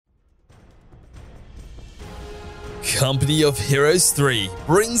Company of Heroes 3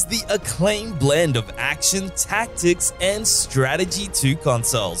 brings the acclaimed blend of action, tactics, and strategy to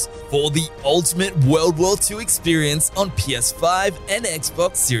consoles for the ultimate World War II experience on PS5 and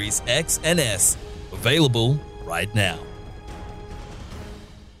Xbox Series X and S. Available right now.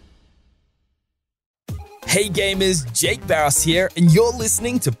 Hey gamers, Jake Barros here, and you're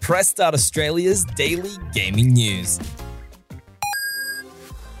listening to Press Start Australia's daily gaming news.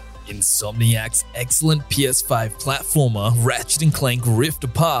 Insomniac's excellent PS5 platformer Ratchet & Clank Rift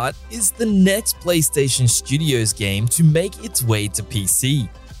Apart is the next PlayStation Studios game to make its way to PC.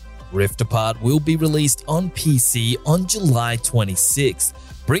 Rift Apart will be released on PC on July 26th,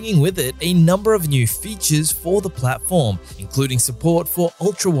 bringing with it a number of new features for the platform, including support for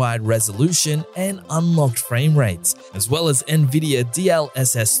ultra-wide resolution and unlocked frame rates, as well as NVIDIA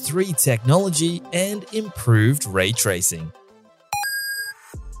DLSS 3 technology and improved ray tracing.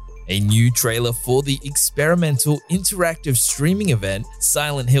 A new trailer for the experimental interactive streaming event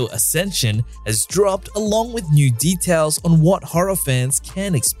Silent Hill Ascension has dropped, along with new details on what horror fans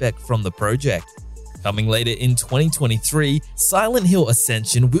can expect from the project. Coming later in 2023, Silent Hill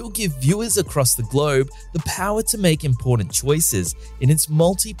Ascension will give viewers across the globe the power to make important choices in its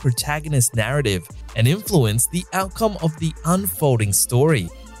multi-protagonist narrative and influence the outcome of the unfolding story,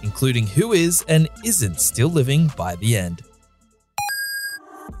 including who is and isn't still living by the end.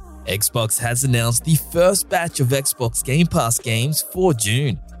 Xbox has announced the first batch of Xbox Game Pass games for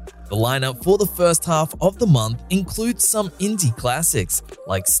June. The lineup for the first half of the month includes some indie classics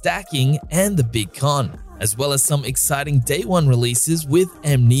like Stacking and The Big Con, as well as some exciting day one releases with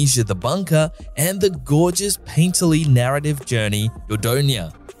Amnesia the Bunker and the gorgeous painterly narrative journey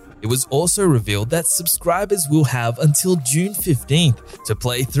Dodonia. It was also revealed that subscribers will have until June 15th to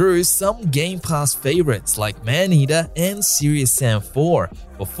play through some Game Pass favorites like Maneater and Serious Sam 4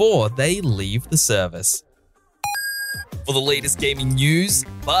 before they leave the service. For the latest gaming news,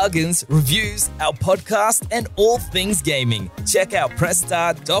 bargains, reviews, our podcast, and all things gaming, check out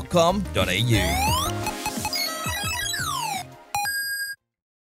pressstart.com.au.